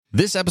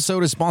This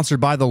episode is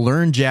sponsored by the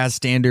Learn Jazz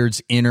Standards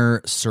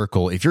Inner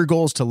Circle. If your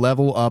goal is to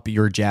level up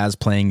your jazz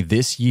playing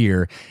this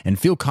year and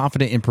feel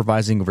confident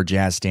improvising over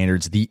jazz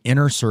standards, the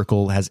Inner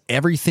Circle has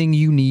everything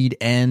you need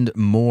and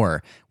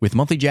more. With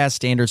monthly jazz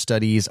standard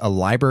studies, a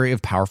library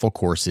of powerful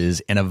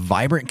courses, and a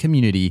vibrant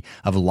community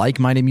of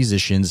like-minded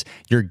musicians,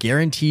 you're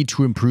guaranteed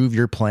to improve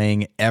your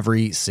playing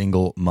every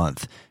single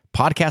month.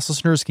 Podcast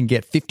listeners can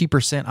get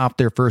 50% off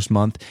their first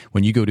month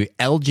when you go to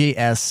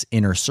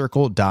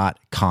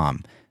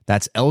ljsinnercircle.com.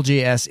 That's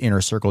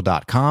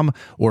ljsinnercircle.com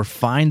or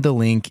find the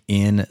link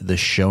in the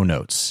show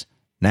notes.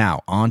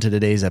 Now, on to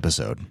today's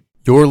episode.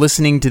 You're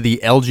listening to the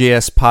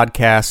LJS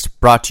podcast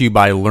brought to you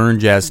by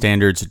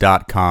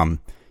LearnJazzStandards.com.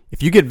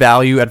 If you get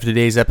value out of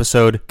today's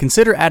episode,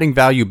 consider adding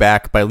value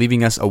back by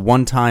leaving us a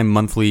one-time,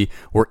 monthly,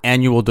 or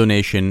annual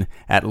donation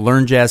at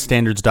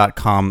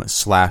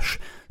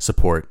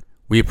LearnJazzStandards.com/support.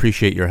 We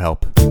appreciate your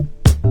help.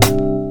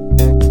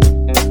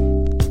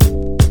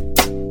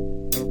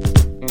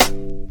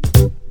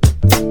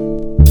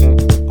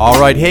 All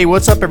right, hey,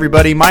 what's up,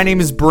 everybody? My name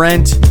is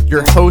Brent,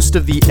 your host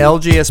of the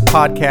LJS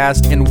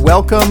podcast, and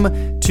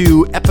welcome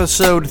to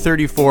episode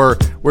 34,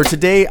 where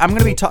today I'm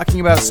going to be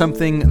talking about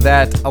something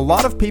that a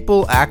lot of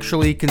people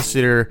actually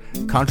consider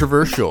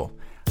controversial.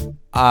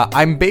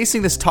 I'm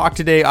basing this talk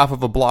today off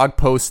of a blog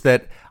post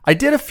that I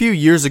did a few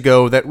years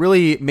ago that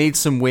really made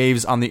some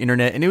waves on the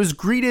internet, and it was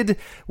greeted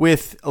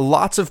with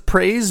lots of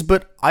praise,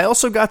 but I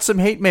also got some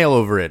hate mail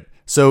over it.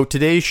 So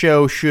today's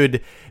show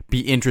should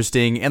be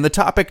interesting, and the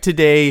topic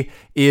today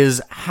is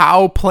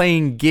how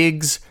playing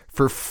gigs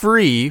for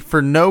free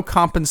for no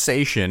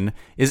compensation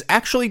is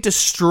actually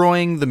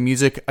destroying the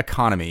music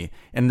economy.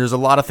 And there's a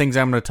lot of things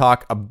I'm going to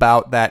talk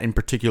about that in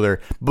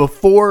particular.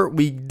 Before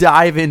we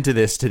dive into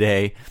this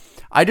today,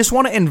 I just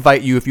want to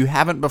invite you, if you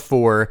haven't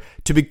before,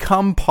 to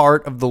become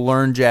part of the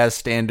Learn Jazz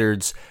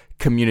Standards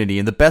community.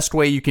 And the best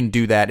way you can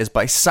do that is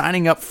by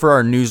signing up for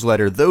our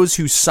newsletter. Those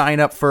who sign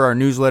up for our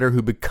newsletter,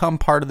 who become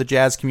part of the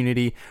jazz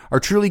community,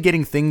 are truly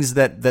getting things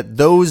that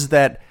those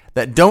that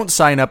don't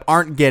sign up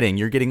aren't getting.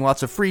 You're getting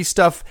lots of free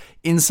stuff,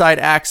 inside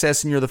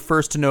access, and you're the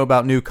first to know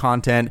about new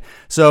content.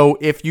 So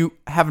if you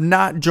have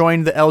not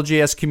joined the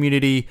LJS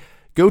community,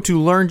 go to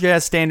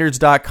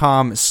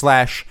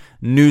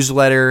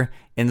learnjazzstandards.com/newsletter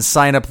and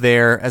sign up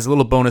there. As a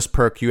little bonus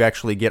perk, you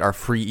actually get our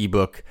free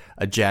ebook,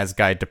 A Jazz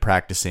Guide to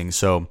Practicing.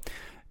 So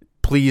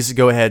please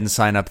go ahead and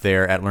sign up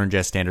there at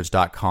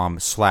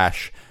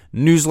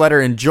learnjazzstandards.com/newsletter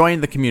and join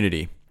the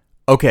community.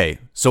 Okay,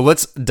 so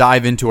let's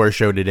dive into our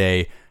show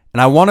today. And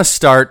I want to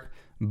start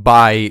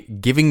by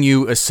giving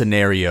you a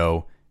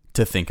scenario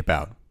to think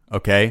about,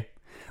 okay?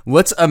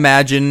 Let's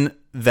imagine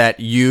that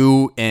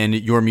you and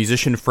your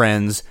musician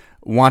friends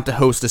want to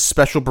host a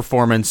special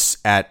performance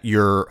at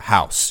your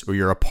house or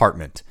your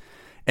apartment.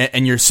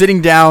 And you're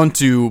sitting down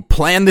to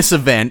plan this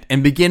event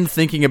and begin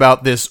thinking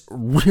about this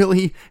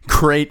really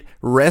great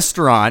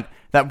restaurant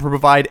that will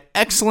provide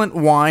excellent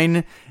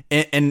wine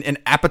and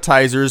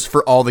appetizers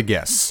for all the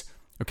guests.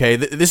 Okay,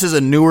 this is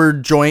a newer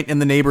joint in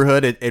the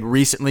neighborhood. It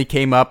recently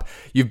came up.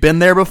 You've been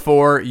there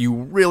before. You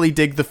really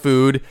dig the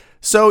food.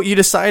 So you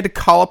decide to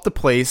call up the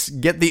place,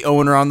 get the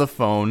owner on the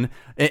phone,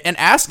 and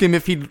ask him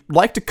if he'd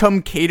like to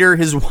come cater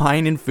his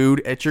wine and food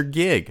at your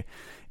gig.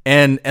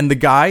 And the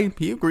guy,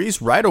 he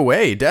agrees right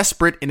away,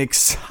 desperate and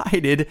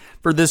excited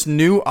for this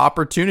new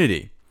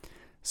opportunity.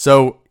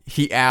 So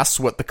he asks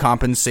what the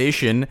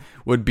compensation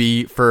would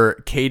be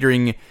for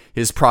catering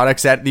his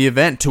products at the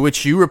event, to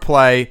which you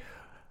reply,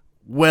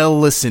 well,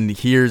 listen,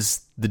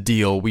 here's the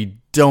deal. We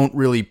don't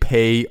really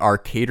pay our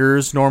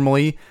caterers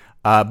normally,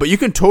 but you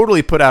can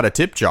totally put out a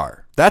tip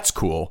jar. That's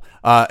cool.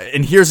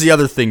 And here's the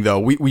other thing, though.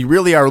 We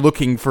really are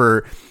looking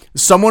for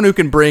someone who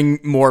can bring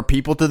more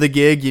people to the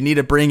gig. You need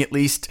to bring at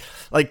least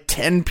like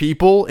 10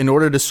 people in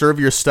order to serve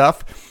your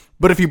stuff.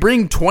 But if you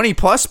bring 20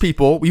 plus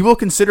people, we will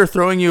consider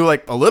throwing you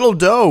like a little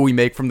dough we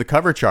make from the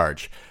cover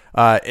charge.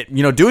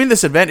 Doing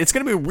this event, it's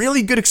going to be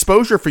really good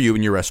exposure for you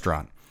in your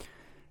restaurant.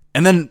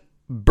 And then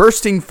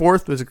bursting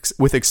forth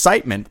with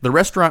excitement, the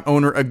restaurant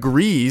owner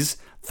agrees,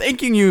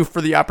 thanking you for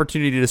the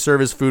opportunity to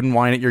serve his food and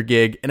wine at your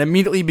gig, and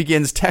immediately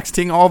begins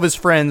texting all of his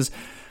friends,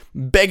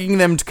 begging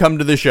them to come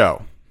to the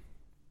show.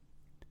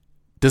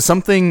 Does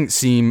something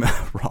seem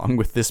wrong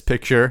with this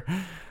picture?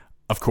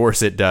 Of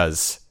course it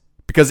does.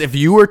 Because if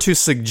you were to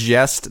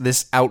suggest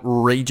this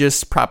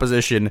outrageous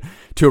proposition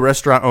to a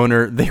restaurant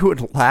owner, they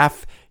would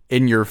laugh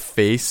in your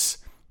face,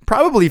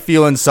 probably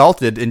feel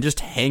insulted, and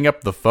just hang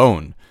up the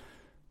phone.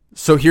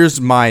 So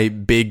here's my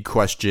big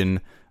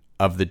question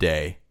of the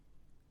day.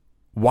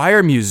 Why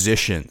are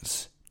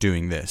musicians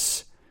doing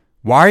this?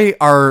 Why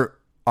are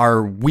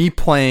we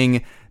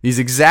playing these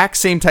exact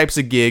same types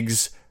of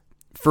gigs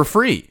for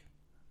free?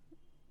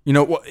 You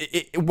know,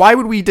 why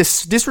would we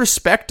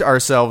disrespect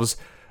ourselves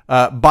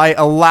by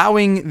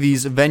allowing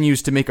these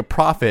venues to make a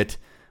profit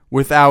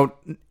without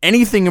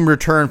anything in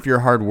return for your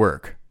hard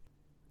work?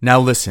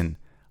 Now listen,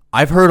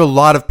 I've heard a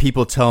lot of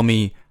people tell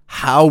me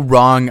how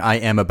wrong I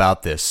am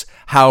about this,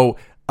 how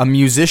a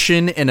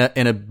musician and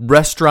a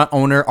restaurant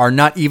owner are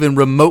not even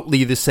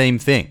remotely the same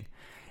thing.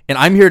 And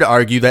I'm here to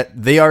argue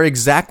that they are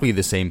exactly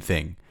the same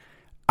thing.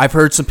 I've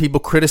heard some people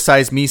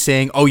criticize me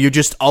saying, oh, you're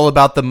just all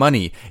about the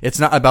money. It's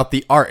not about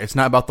the art. It's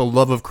not about the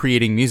love of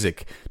creating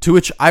music. To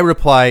which I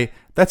reply,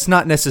 that's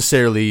not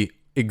necessarily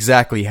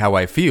exactly how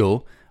I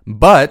feel.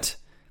 But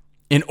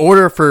in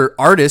order for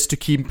artists to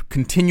keep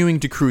continuing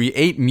to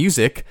create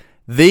music,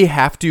 they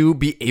have to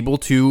be able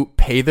to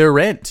pay their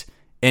rent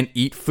and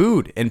eat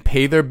food and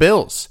pay their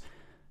bills.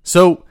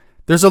 So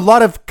there's a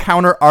lot of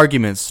counter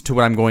arguments to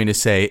what I'm going to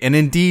say, and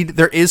indeed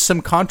there is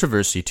some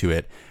controversy to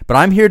it. But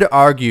I'm here to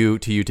argue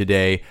to you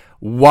today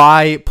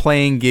why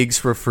playing gigs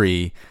for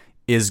free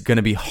is going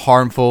to be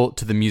harmful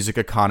to the music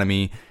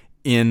economy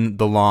in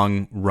the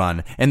long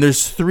run. And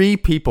there's three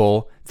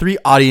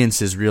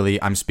audiences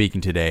really I'm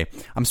speaking today.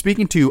 I'm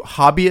speaking to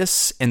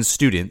hobbyists and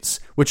students,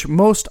 which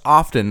most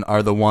often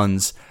are the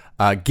ones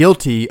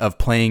guilty of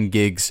playing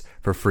gigs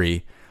for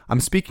free. I'm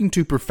speaking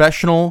to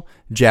professional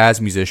jazz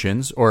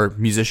musicians or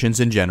musicians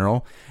in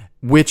general,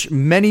 which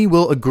many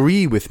will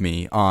agree with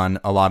me on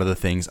a lot of the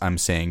things I'm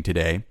saying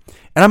today.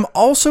 And I'm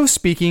also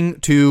speaking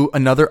to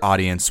another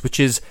audience, which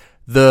is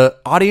the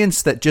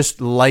audience that just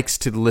likes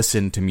to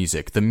listen to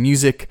music, the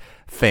music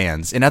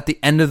fans. And at the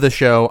end of the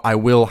show, I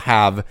will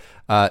have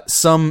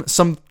some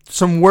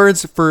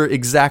words for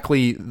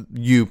exactly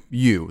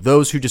you,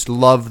 those who just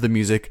love the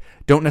music,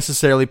 don't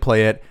necessarily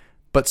play it,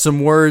 but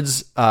some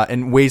words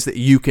and ways that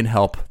you can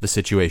help the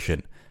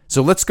situation.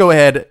 So let's go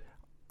ahead.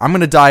 I'm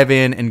going to dive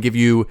in and give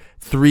you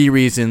 3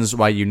 reasons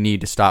why you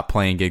need to stop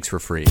playing gigs for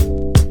free.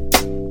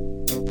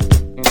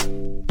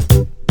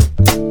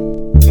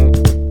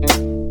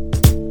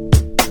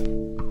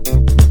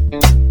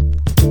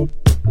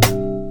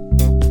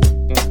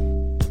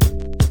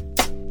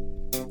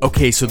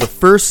 Okay, so the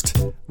first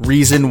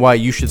reason why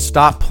you should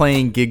stop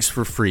playing gigs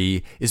for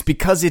free is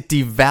because it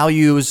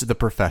devalues the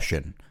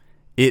profession.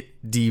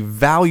 It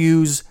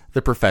devalues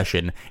the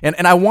profession.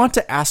 And I want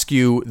to ask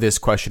you this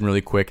question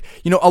really quick.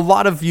 You know, a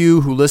lot of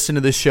you who listen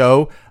to this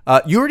show,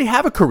 you already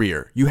have a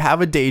career. You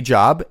have a day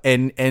job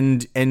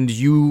and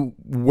you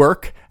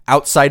work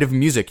outside of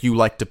music. You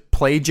like to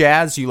play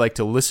jazz. You like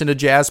to listen to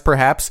jazz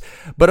perhaps.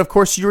 But of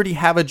course, you already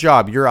have a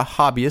job. You're a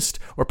hobbyist,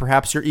 or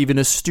perhaps you're even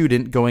a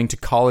student going to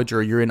college,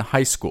 or you're in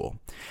high school.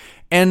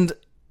 And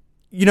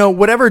you know,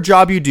 whatever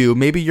job you do,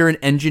 maybe you're an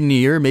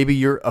engineer, maybe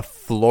you're a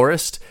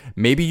florist,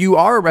 maybe you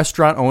are a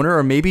restaurant owner,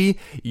 or maybe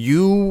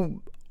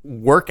you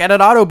work at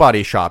an auto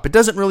body shop. It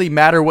doesn't really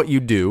matter what you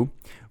do.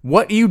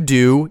 What you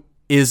do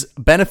is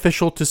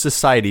beneficial to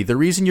society. The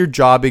reason your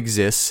job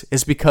exists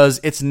is because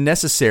it's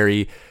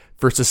necessary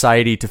for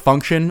society to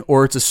function,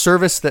 or it's a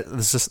service that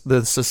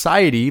the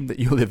society that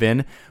you live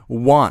in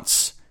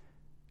wants.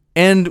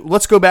 And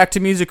let's go back to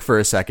music for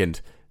a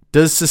second.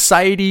 Does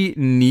society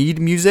need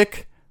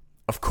music?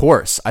 Of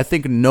course, I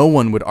think no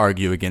one would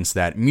argue against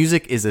that.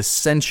 Music is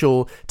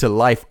essential to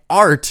life.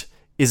 Art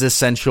is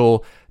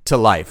essential to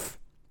life.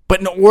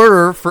 But in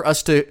order for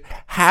us to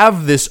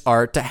have this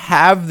art, to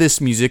have this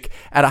music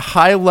at a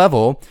high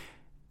level,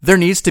 there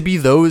needs to be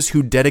those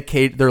who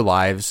dedicate their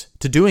lives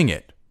to doing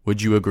it.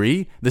 Would you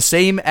agree? The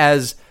same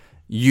as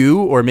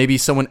you, or maybe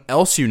someone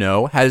else you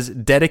know, has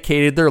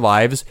dedicated their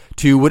lives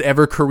to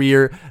whatever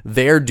career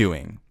they're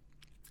doing.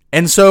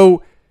 And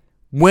so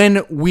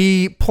when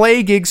we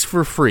play gigs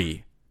for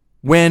free,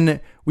 when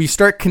we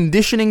start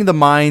conditioning the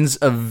minds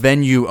of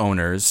venue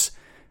owners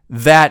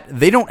that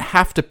they don't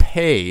have to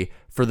pay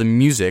for the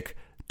music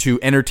to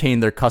entertain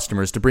their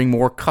customers, to bring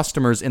more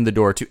customers in the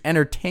door, to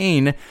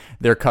entertain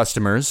their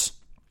customers,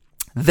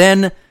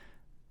 then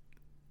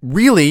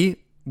really,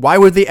 why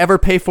would they ever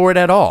pay for it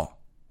at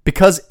all?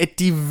 Because it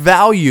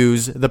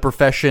devalues the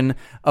profession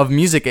of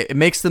music. It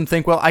makes them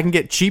think, well, I can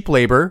get cheap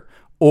labor,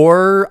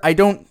 or I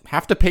don't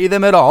have to pay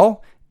them at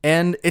all,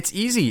 and it's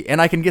easy,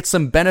 and I can get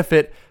some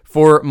benefit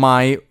for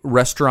my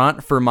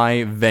restaurant, for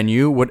my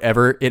venue,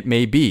 whatever it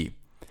may be.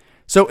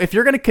 So if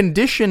you're going to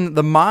condition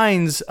the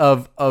minds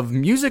of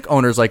music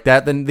owners like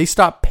that, then they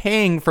stop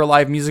paying for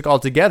live music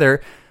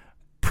altogether.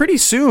 Pretty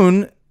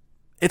soon,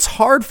 it's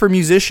hard for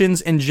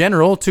musicians in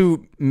general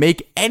to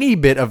make any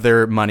bit of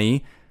their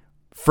money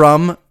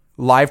from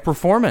live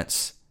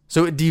performance.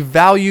 So it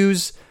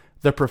devalues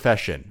the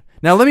profession.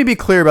 Now, let me be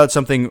clear about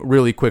something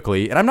really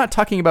quickly, and I'm not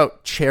talking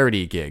about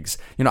charity gigs.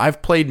 You know,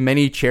 I've played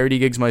many charity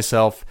gigs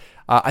myself.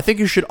 I think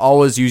you should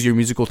always use your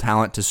musical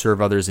talent to serve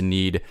others in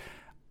need.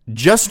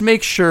 Just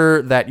make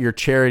sure that your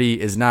charity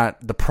is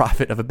not the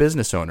profit of a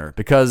business owner,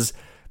 because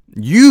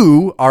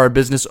you are a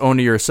business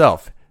owner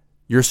yourself.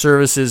 Your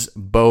services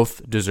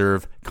both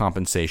deserve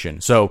compensation.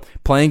 So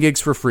playing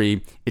gigs for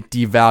free, it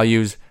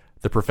devalues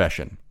the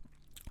profession.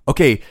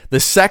 Okay, the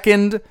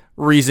second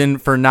reason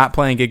for not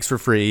playing gigs for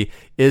free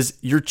is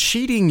you're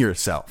cheating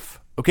yourself.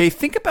 Okay,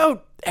 think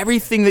about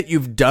everything that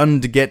you've done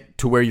to get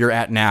to where you're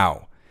at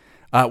now.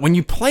 When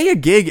you play a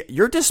gig,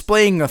 you're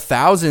displaying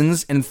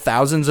thousands and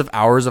thousands of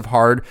hours of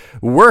hard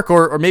work,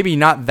 or maybe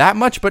not that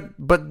much,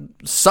 but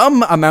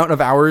some amount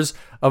of hours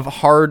of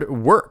hard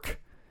work.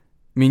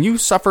 mean, you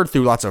suffered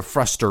through lots of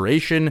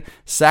frustration,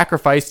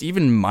 sacrificed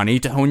even money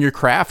to hone your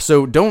craft.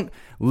 So don't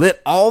let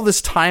all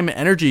this time and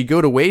energy go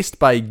to waste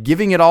by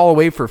giving it all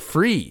away for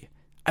free.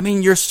 I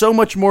mean, you're so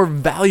much more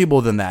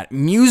valuable than that.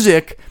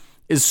 Music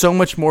is so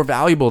much more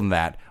valuable than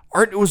that.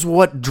 Art was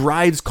what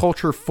drives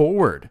culture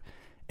forward.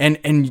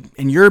 And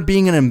you're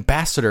being an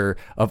ambassador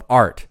of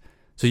art.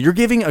 So you're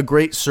giving a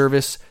great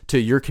service to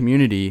your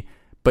community,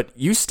 but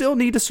you still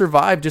need to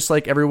survive just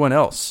like everyone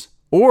else.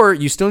 Or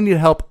you still need to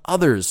help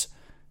others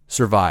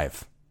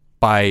survive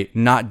by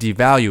not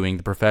devaluing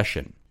the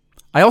profession.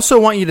 I also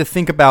want you to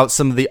think about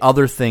some of the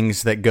other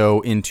things that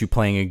go into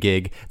playing a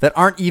gig that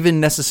aren't even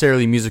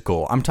necessarily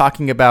musical. I'm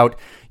talking about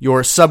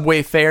your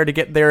subway fare to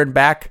get there and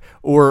back,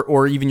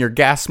 or even your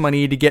gas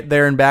money to get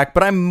there and back,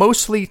 but I'm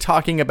mostly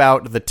talking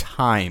about the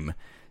time.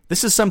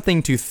 This is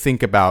something to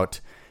think about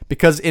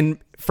because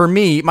for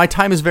me, my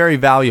time is very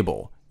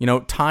valuable. You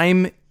know,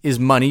 time is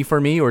money for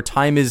me, or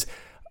time is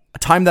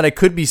time that I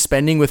could be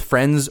spending with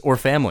friends or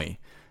family.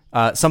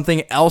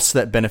 Something else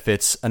that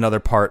benefits another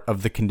part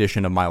of the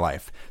condition of my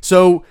life.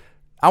 So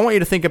I want you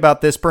to think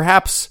about this.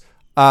 Perhaps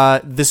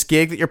this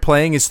gig that you're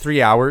playing is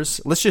 3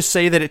 hours. Let's just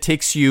say that it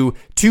takes you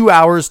 2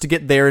 hours to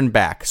get there and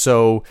back.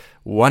 So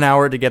 1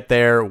 hour to get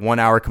there, 1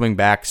 hour coming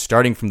back,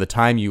 starting from the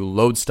time you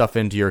load stuff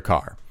into your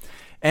car.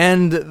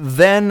 And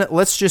then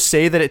let's just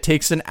say that it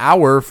takes an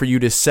hour for you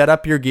to set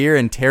up your gear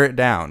and tear it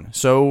down.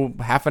 So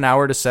half an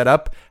hour to set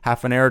up,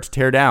 half an hour to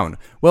tear down.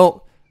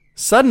 Well,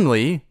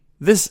 suddenly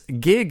this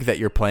gig that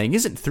you're playing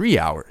isn't 3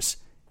 hours.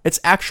 It's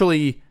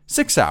actually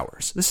 6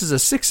 hours. This is a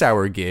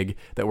 6-hour gig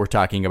that we're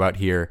talking about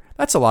here.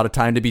 That's a lot of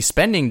time to be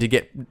spending to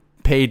get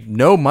paid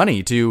no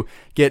money, to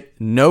get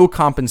no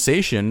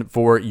compensation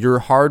for your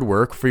hard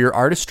work, for your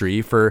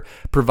artistry, for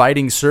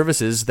providing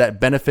services that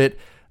benefit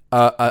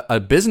a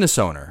business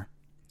owner.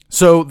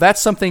 So that's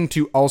something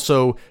to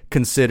also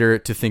consider,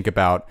 to think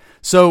about.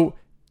 So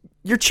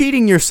you're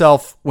cheating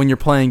yourself when you're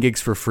playing gigs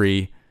for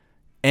free.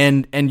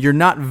 And you're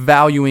not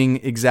valuing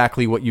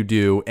exactly what you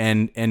do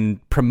and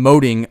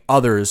promoting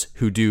others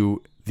who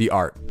do the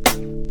art.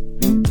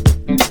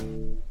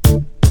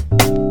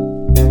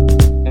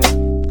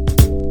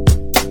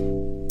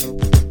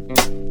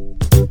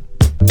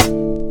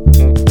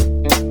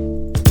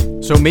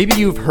 So maybe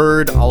you've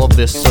heard all of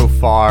this so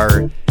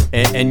far,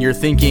 and you're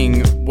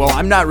thinking, well,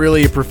 I'm not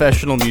really a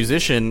professional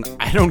musician.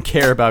 I don't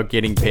care about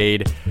getting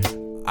paid.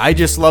 I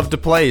just love to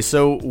play.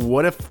 So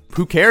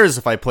who cares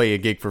if I play a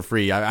gig for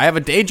free? I have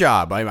a day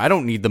job. I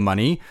don't need the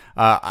money.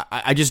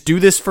 I just do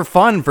this for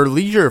fun, for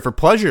leisure, for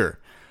pleasure.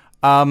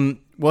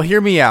 Well,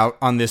 hear me out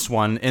on this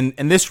one.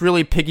 And this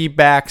really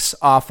piggybacks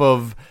off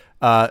of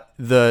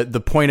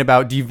the point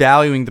about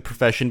devaluing the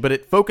profession, but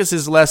it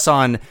focuses less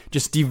on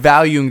just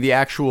devaluing the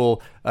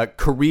actual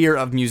career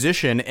of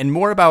musician and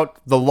more about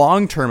the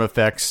long-term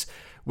effects,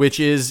 which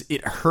is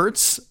it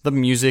hurts the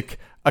music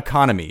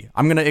economy.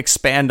 I'm going to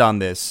expand on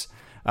this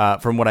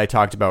from what I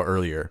talked about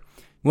earlier.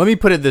 Let me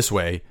put it this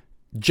way.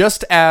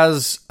 Just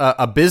as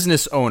a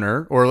business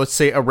owner, or let's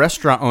say a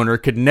restaurant owner,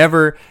 could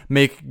never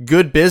make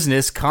good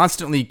business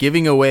constantly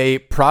giving away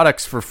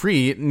products for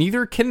free,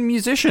 neither can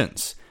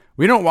musicians.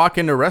 We don't walk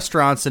into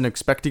restaurants and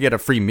expect to get a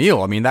free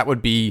meal. I mean, that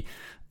would be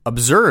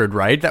absurd,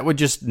 right? That would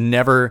just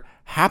never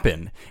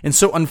happen. And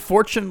so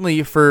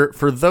unfortunately for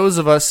those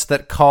of us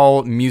that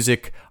call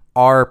music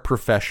our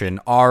profession,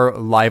 our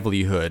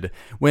livelihood,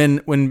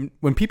 when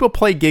people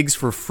play gigs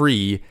for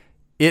free,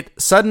 it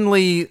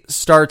suddenly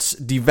starts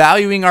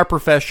devaluing our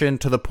profession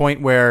to the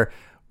point where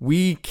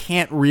we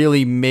can't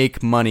really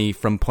make money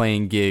from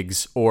playing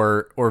gigs,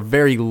 or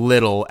very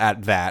little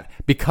at that,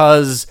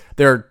 because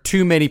there are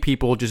too many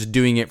people just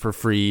doing it for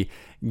free,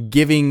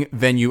 giving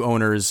venue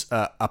owners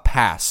a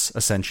pass,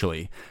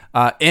 essentially.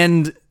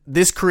 And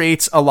this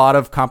creates a lot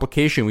of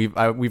complication. We've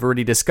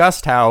already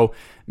discussed how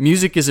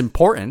music is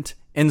important,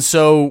 and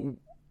so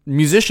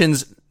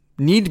musicians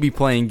need to be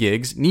playing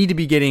gigs, need to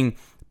be getting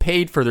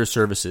paid for their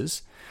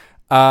services.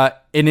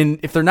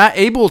 If they're not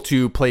able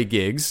to play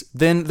gigs,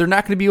 then they're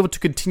not going to be able to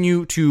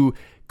continue to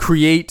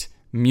create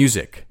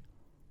music.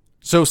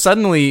 So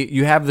suddenly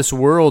you have this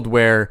world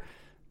where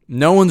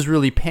no one's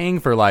really paying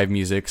for live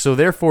music, so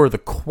therefore the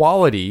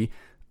quality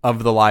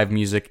of the live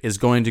music is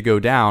going to go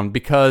down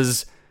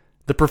because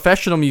the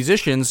professional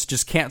musicians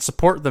just can't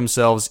support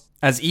themselves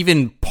as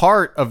even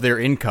part of their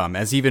income,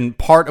 as even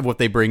part of what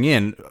they bring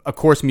in. Of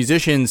course,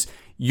 musicians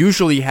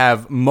usually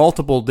have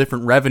multiple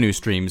different revenue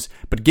streams,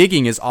 but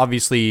gigging is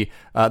obviously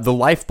the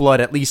lifeblood,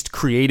 at least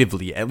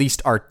creatively, at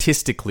least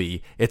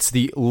artistically. It's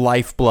the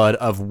lifeblood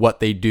of what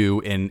they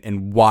do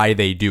and why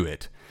they do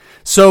it.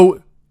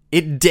 So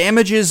it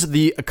damages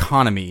the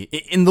economy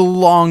in the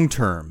long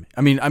term.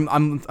 I mean,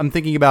 I'm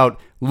thinking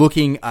about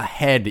looking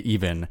ahead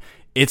even.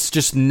 It's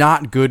just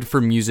not good for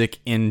music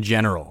in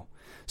general.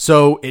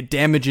 So it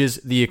damages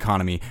the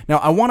economy. Now,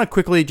 I want to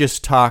quickly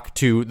just talk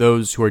to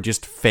those who are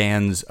just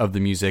fans of the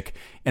music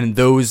and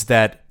those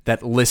that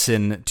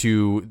listen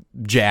to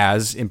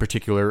jazz in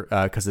particular,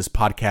 because this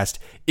podcast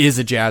is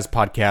a jazz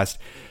podcast.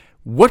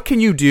 what can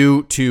you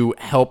do to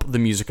help the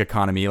music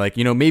economy? Like,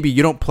 maybe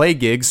you don't play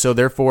gigs, so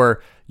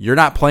therefore you're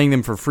not playing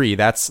them for free.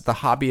 That's the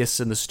hobbyists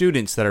and the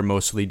students that are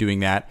mostly doing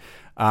that.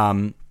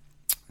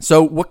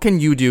 So what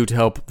can you do to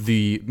help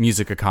the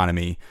music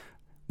economy?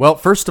 Well,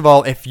 first of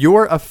all, if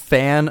you're a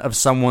fan of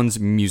someone's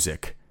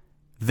music,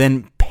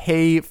 then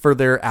pay for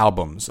their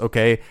albums,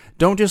 okay?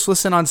 Don't just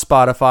listen on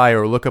Spotify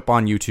or look up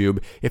on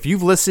YouTube. If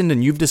you've listened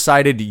and you've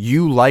decided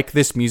you like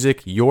this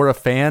music, you're a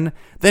fan,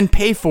 then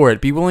pay for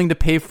it. Be willing to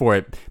pay for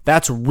it.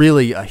 That's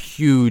really a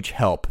huge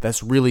help.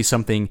 That's really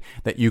something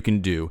that you can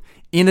do.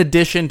 In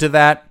addition to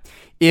that,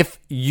 if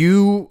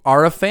you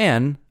are a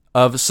fan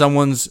of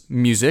someone's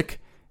music,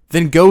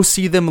 then go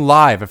see them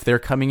live. If they're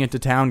coming into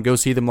town, go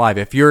see them live.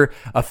 If you're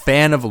a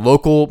fan of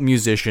local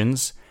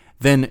musicians,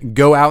 then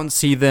go out and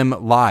see them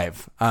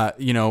live.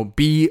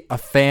 Be a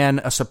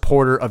fan, a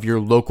supporter of your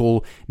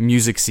local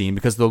music scene,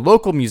 because the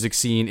local music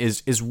scene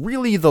is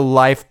really the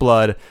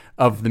lifeblood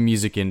of the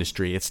music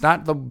industry. It's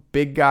not the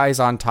big guys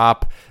on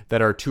top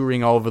that are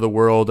touring all over the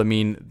world. I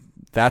mean,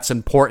 that's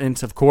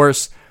important, of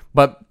course,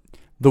 but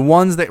the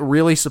ones that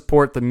really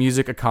support the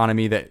music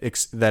economy,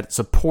 that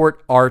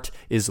support art,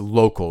 is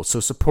local.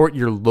 So support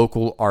your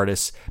local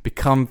artists,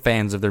 become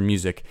fans of their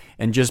music,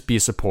 and just be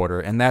a supporter.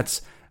 And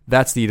that's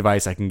the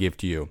advice I can give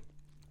to you.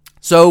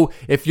 So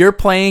if you're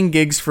playing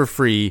gigs for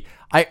free,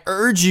 I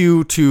urge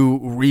you to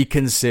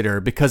reconsider,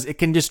 because it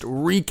can just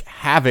wreak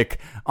havoc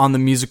on the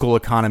musical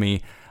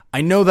economy.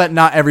 I know that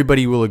not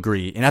everybody will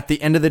agree, and at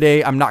the end of the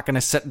day, I'm not going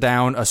to set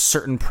down a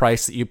certain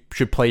price that you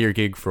should play your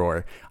gig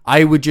for.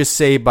 I would just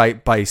say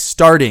by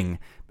starting,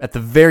 at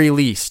the very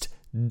least,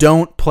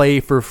 don't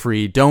play for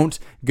free. Don't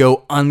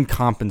go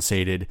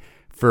uncompensated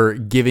for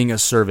giving a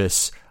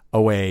service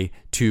away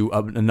to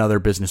another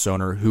business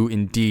owner who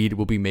indeed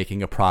will be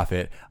making a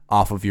profit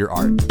off of your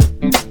art.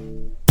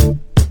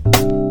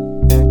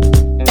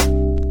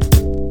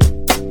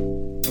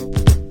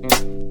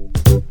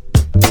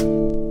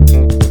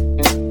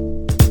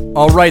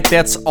 All right,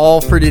 that's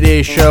all for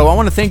today's show. I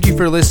want to thank you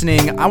for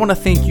listening. I want to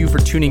thank you for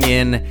tuning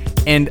in,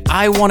 and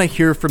I want to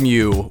hear from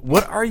you.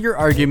 What are your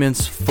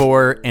arguments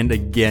for and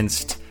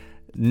against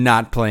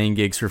not playing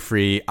gigs for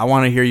free? I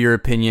want to hear your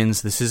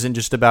opinions. This isn't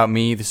just about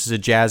me. This is a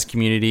jazz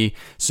community,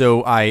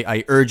 so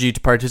I urge you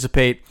to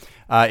participate.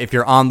 If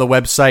you're on the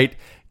website,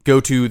 go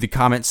to the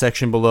comment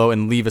section below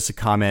and leave us a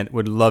comment.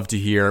 Would love to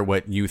hear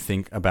what you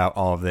think about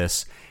all of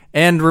this.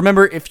 And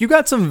remember, if you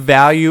got some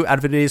value out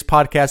of today's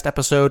podcast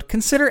episode,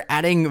 consider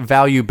adding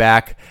value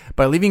back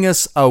by leaving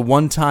us a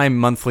one-time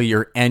monthly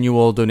or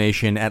annual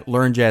donation at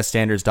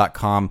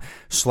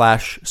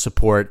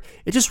learnjazzstandards.com/support.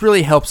 It just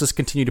really helps us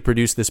continue to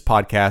produce this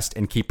podcast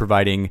and keep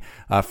providing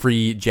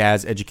free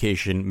jazz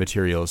education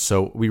materials.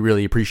 So we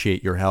really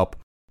appreciate your help.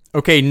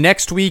 Okay,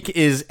 next week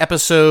is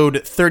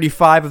episode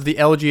 35 of the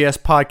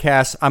LGS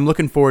podcast. I'm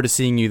looking forward to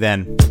seeing you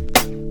then.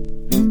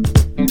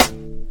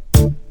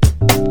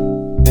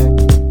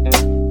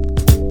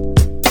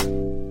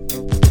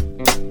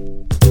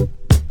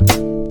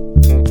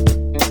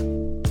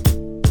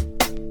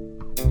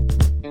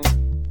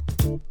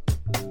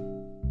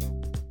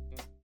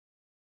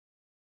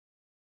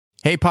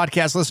 Hey,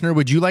 podcast listener,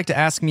 would you like to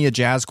ask me a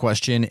jazz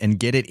question and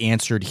get it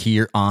answered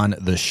here on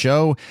the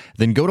show?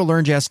 Then go to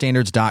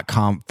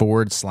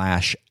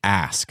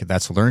learnjazzstandards.com/ask.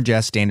 That's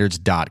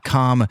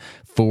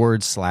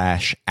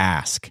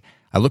learnjazzstandards.com/ask.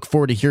 I look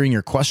forward to hearing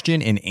your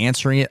question and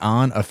answering it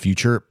on a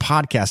future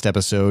podcast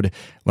episode.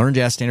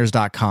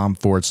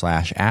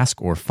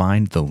 Learnjazzstandards.com/ask, or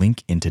find the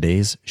link in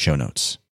today's show notes.